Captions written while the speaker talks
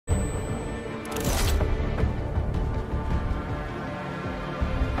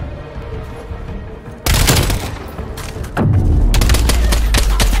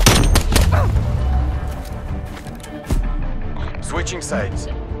sides.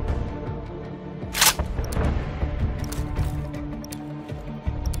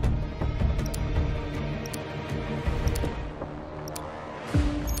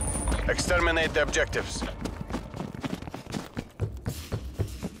 Exterminate the objectives.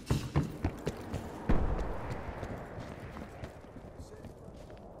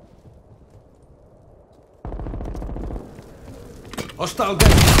 Hostile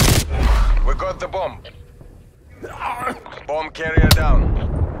gun. We got the bomb. Bomb carrier down.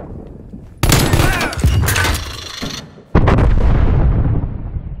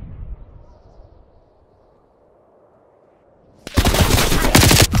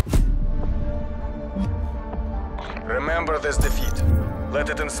 Remember this defeat. Let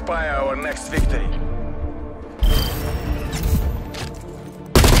it inspire our next victory.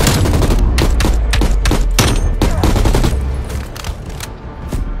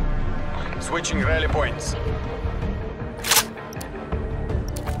 Switching rally points.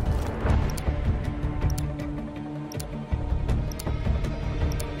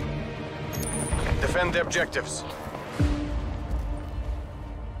 Defend the objectives.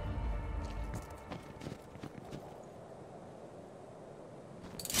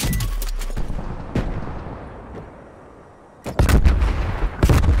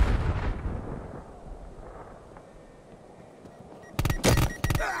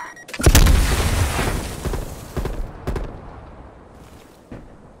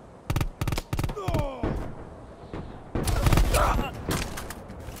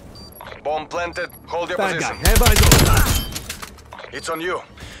 Bomb planted. Hold your Bad position. guy. Have eyes on. It's on you.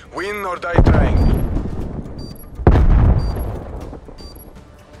 Win or die trying.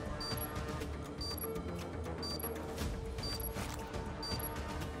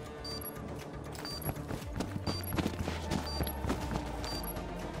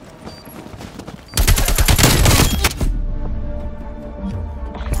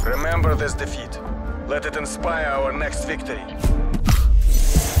 Remember this defeat. Let it inspire our next victory.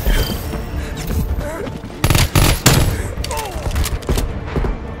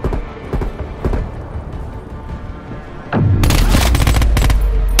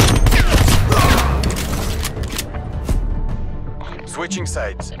 Switching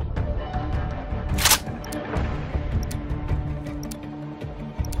sides.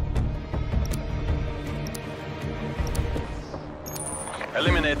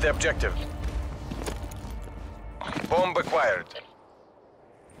 Eliminate the objective. Bomb acquired.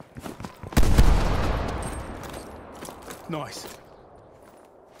 Nice.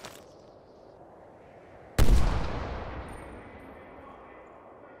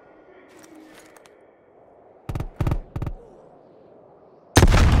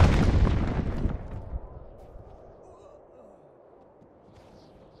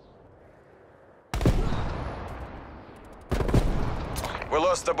 We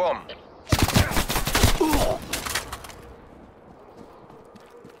lost the bomb.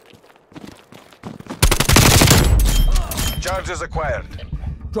 Charges acquired.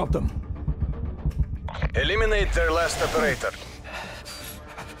 Drop them. Eliminate their last operator.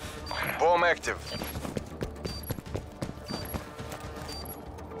 Bomb active.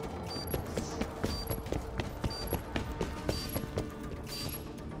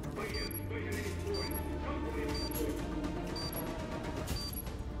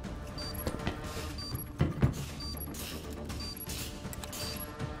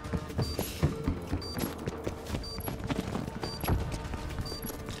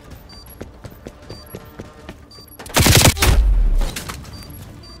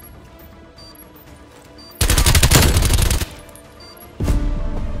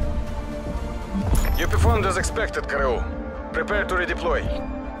 You performed as expected, Karoo. Prepare to redeploy.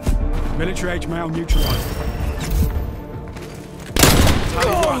 Military age male neutralized.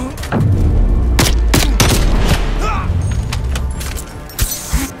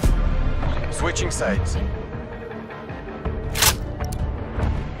 Switching sides.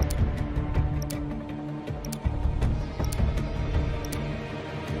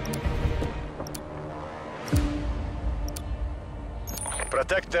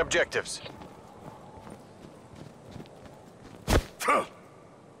 Protect the objectives.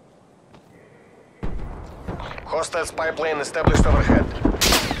 Hostile spy plane established overhead.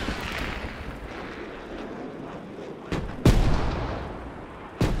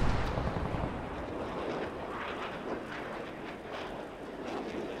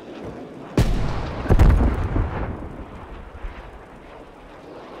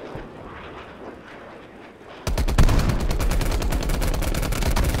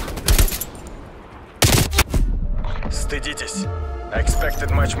 Стыдитесь. I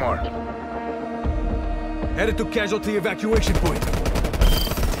expected much more. Headed to casualty evacuation point.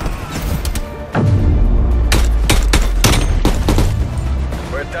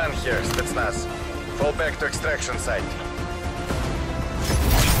 done here, Spetsnaz. Fall back to extraction site.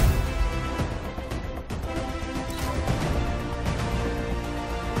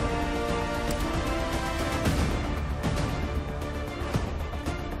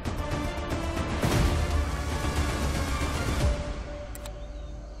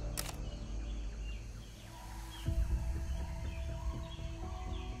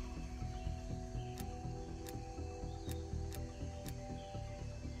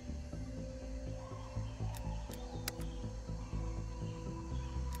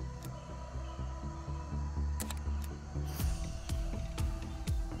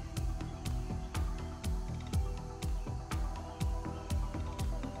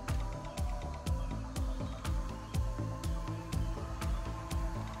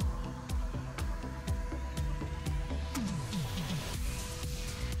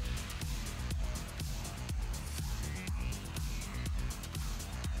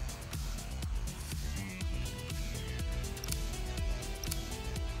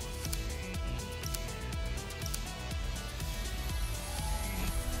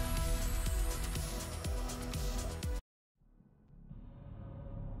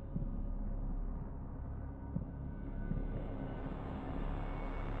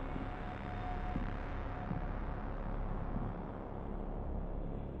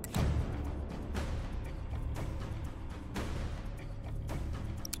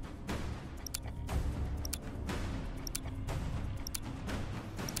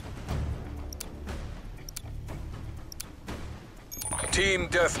 Team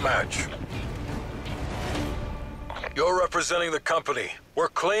Deathmatch. You're representing the company.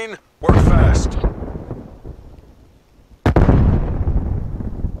 Work clean, work fast.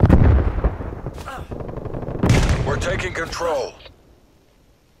 We're taking control.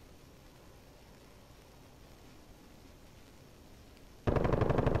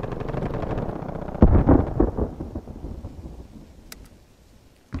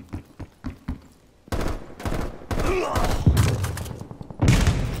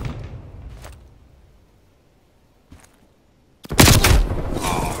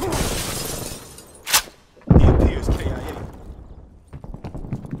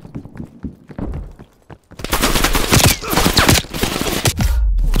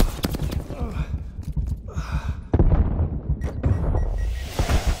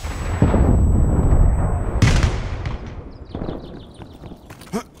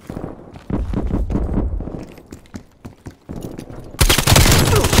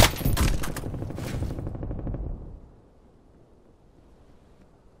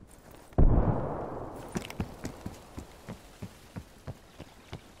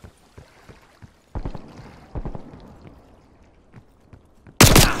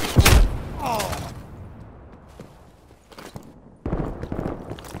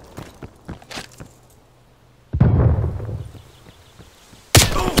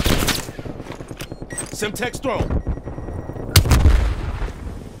 Semtex thrown.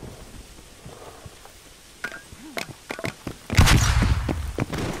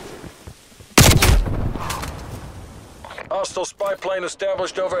 Hostile spy plane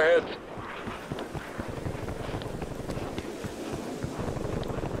established overhead.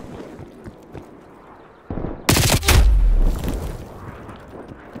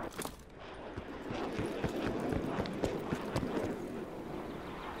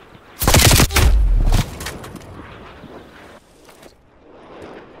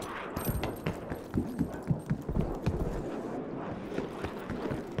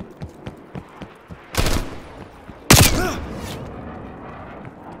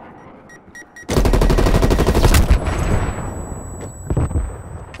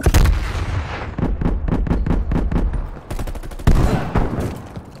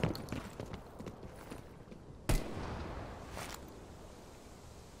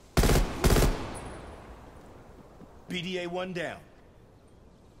 BDA 1 down.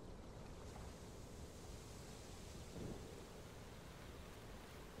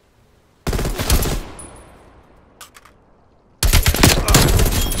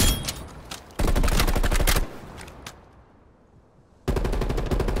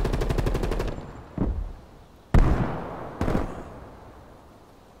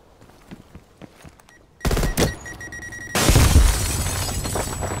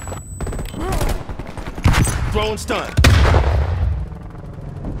 Throwing stun.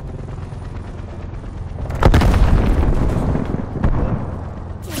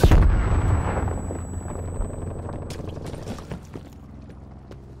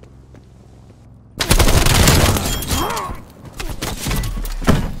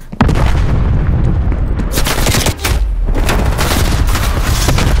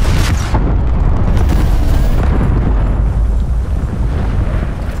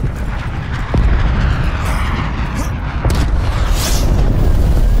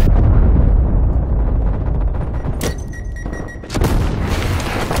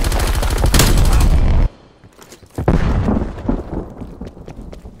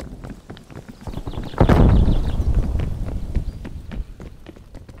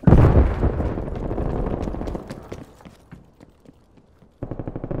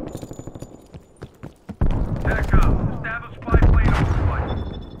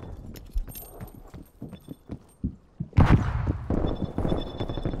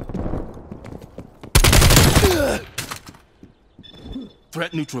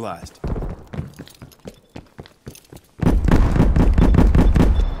 Threat neutralized.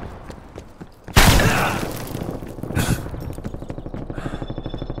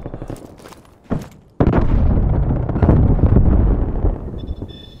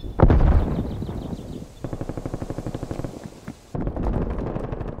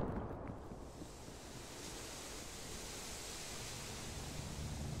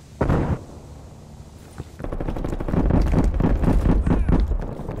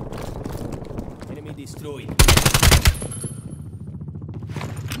 Destroyed.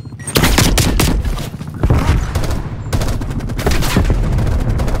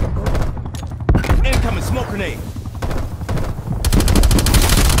 Incoming smoke grenade.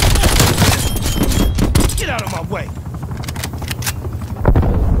 Get out of my way.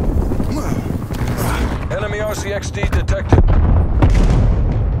 Enemy RCXD detected.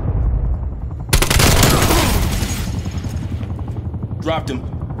 Dropped him.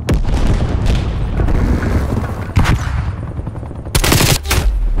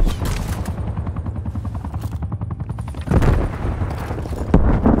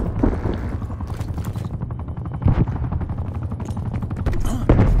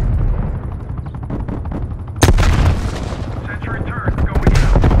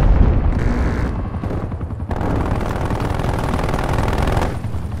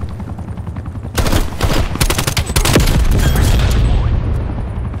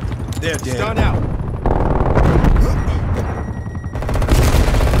 They're dead. Stun out.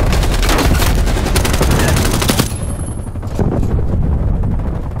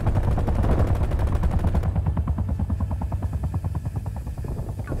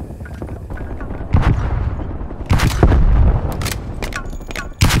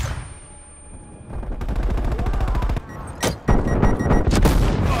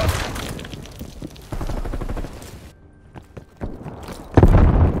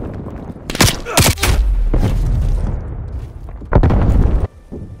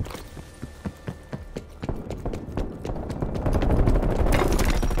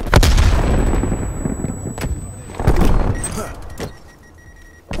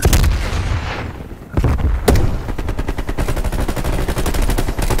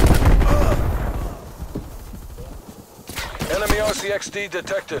 Enemy RCXD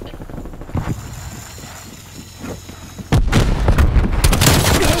detected.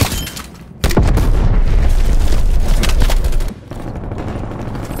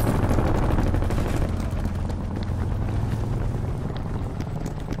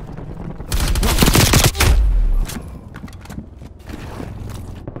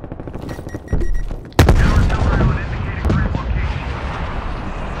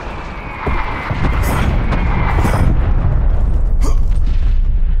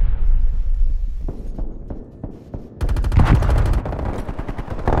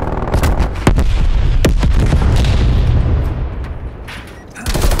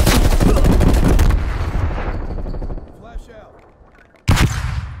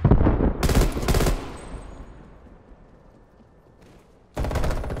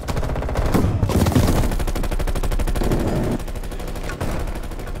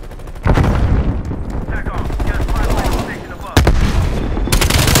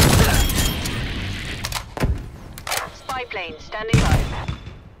 Plane standing by.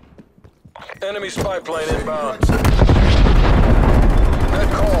 Enemy spy plane inbound.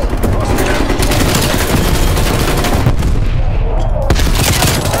 Net call.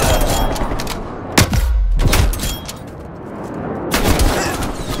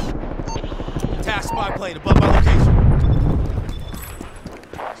 Task spy plane above my location.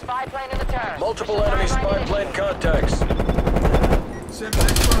 Spy plane in the turn. Multiple enemy spy plane contacts. Send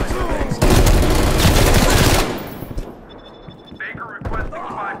back fire. Baker requesting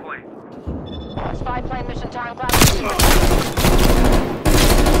spy plane. Spy plane mission time clock. Spy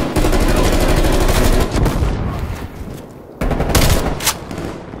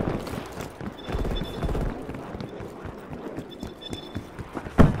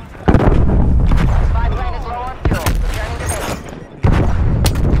plane is low on fuel. Returning to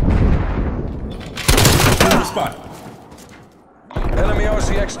base. Spot. Enemy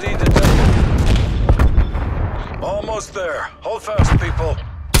RCXD detected. Almost there. Hold fast, people.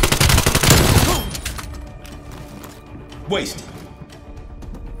 Waste.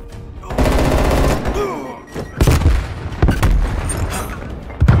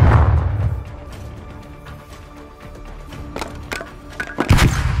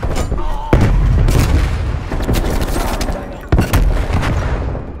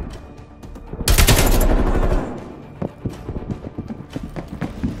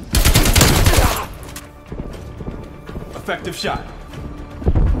 Effective shot.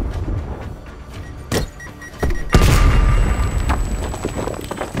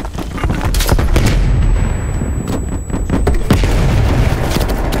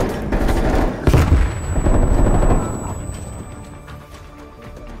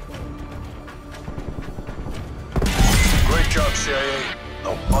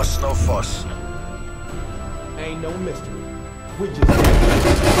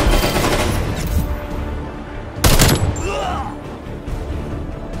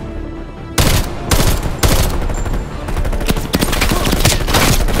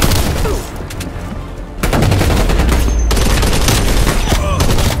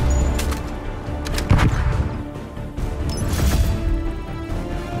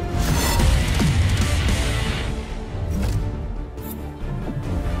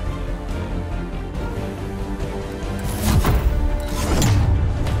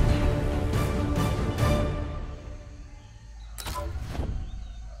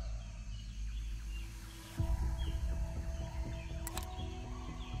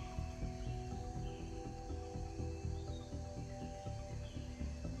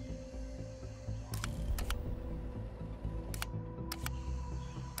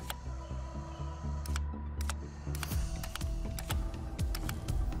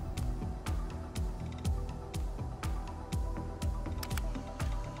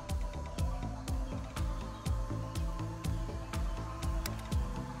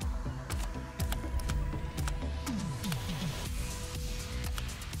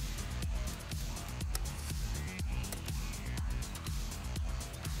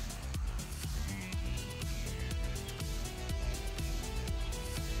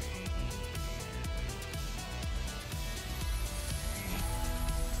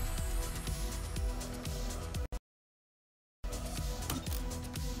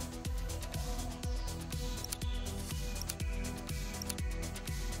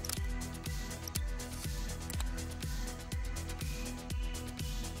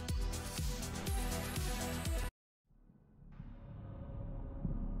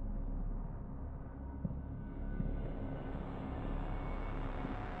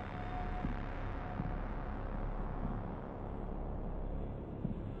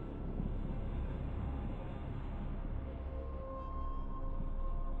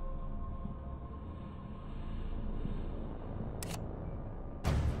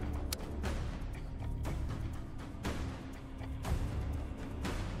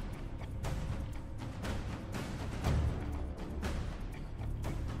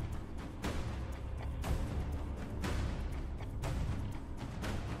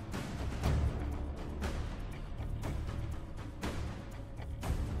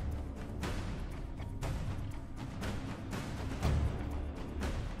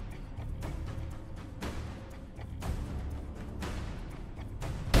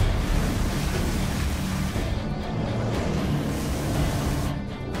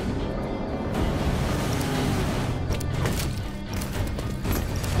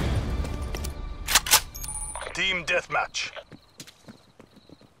 Team deathmatch.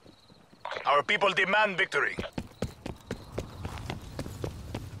 Our people demand victory.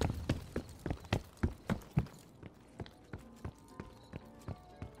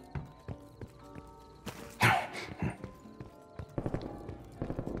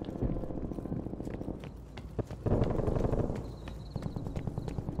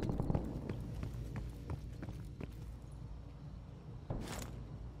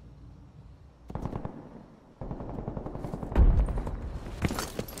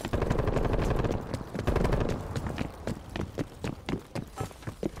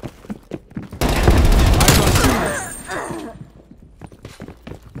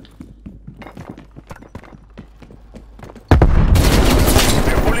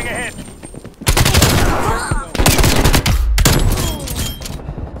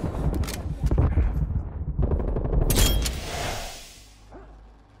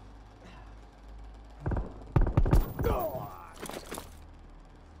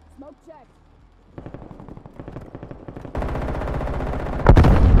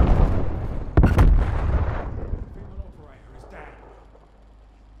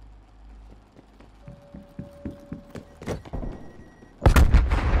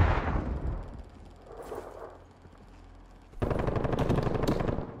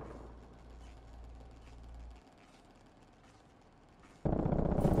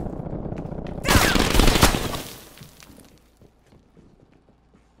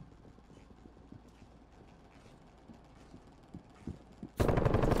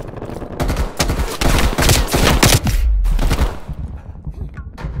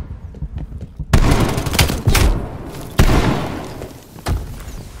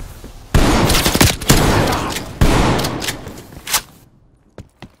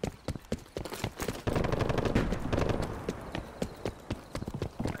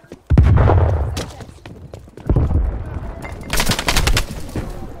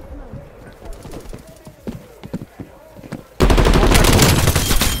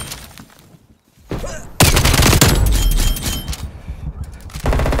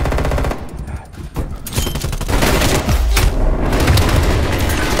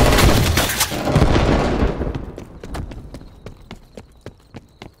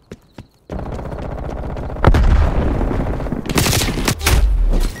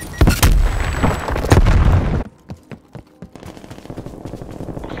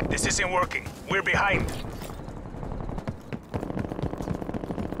 isn't working. We're behind.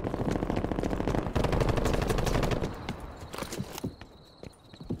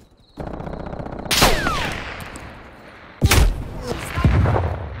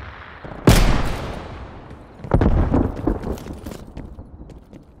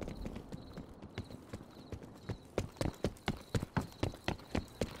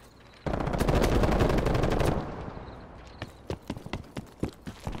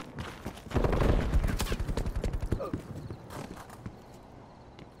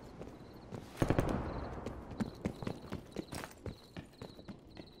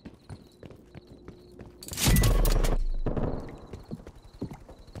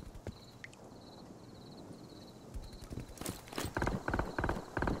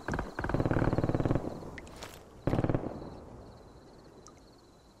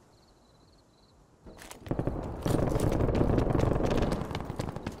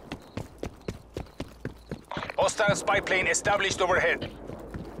 Hostile spy plane established overhead.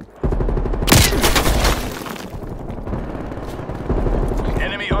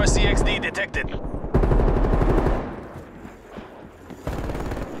 Enemy RCXD detected.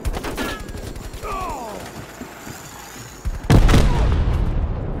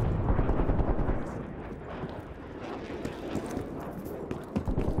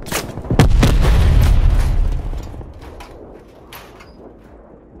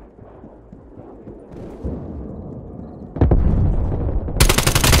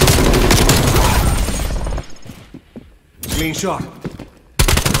 Clean shot.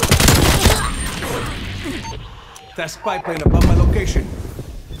 That spy plane above my location.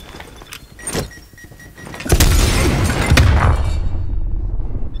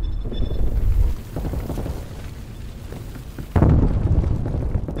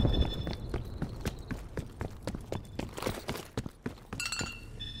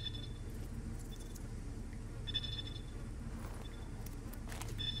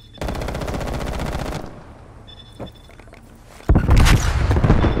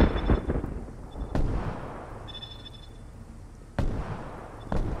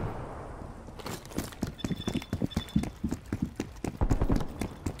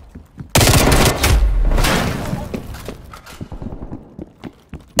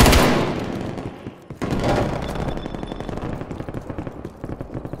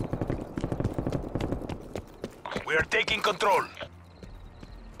 We are taking control.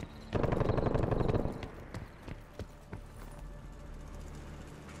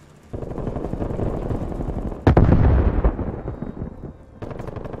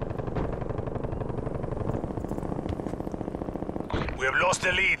 We have lost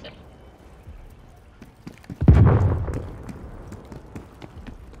the lead.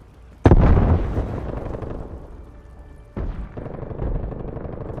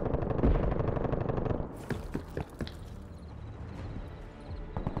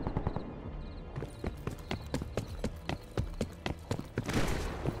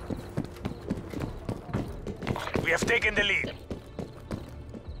 We have taken the lead.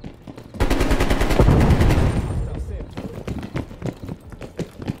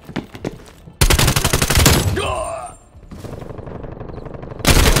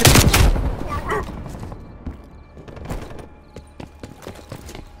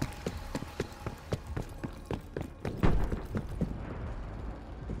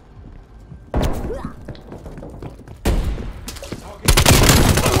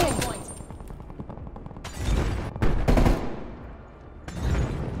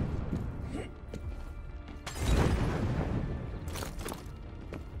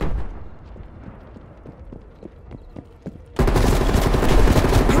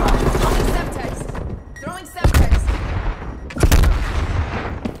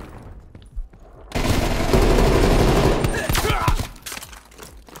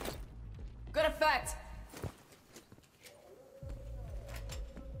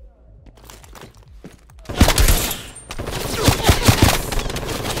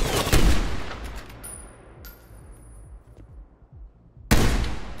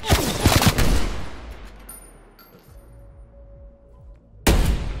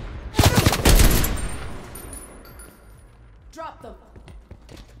 Drop them.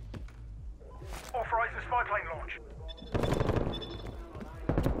 Authorize the spy plane launch.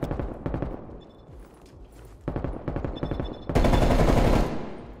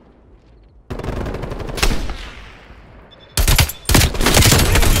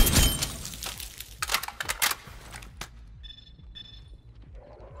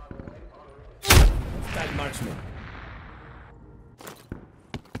 That marksman.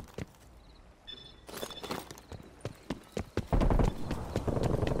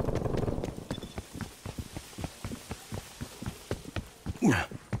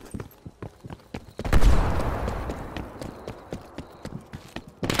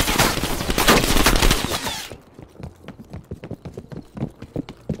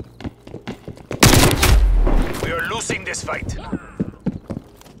 this fight.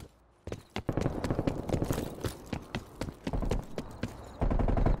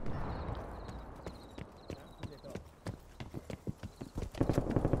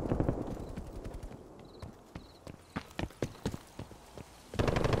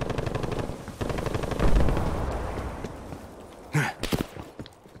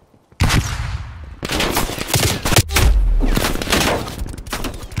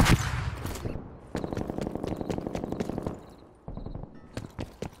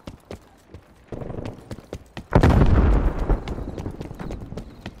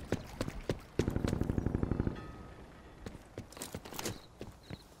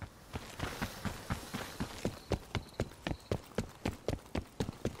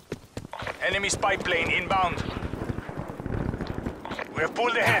 Enemy spy plane inbound. We have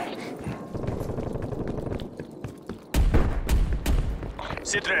pulled ahead.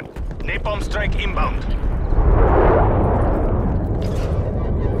 Sitrep, napalm strike inbound.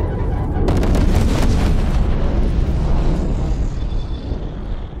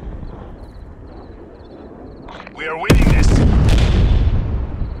 We are winning this.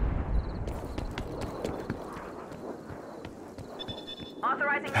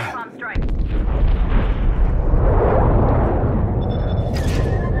 Authorizing napalm strike.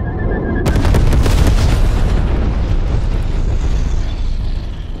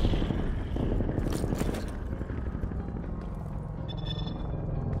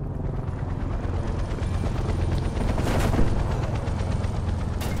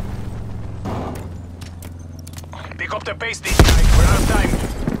 Pick up the pace this time. We're out of time.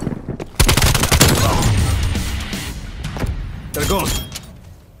 They're gone.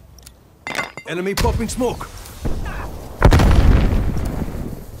 Enemy popping smoke.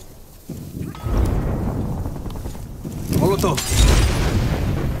 Molotov.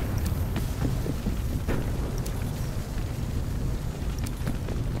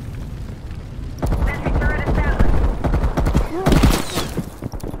 Sentry turret established.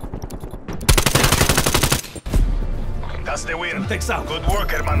 That's the win. Takes out. Good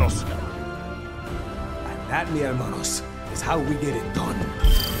work, hermanos. And that, mi hermanos, is how we get it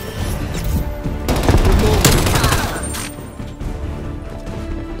done.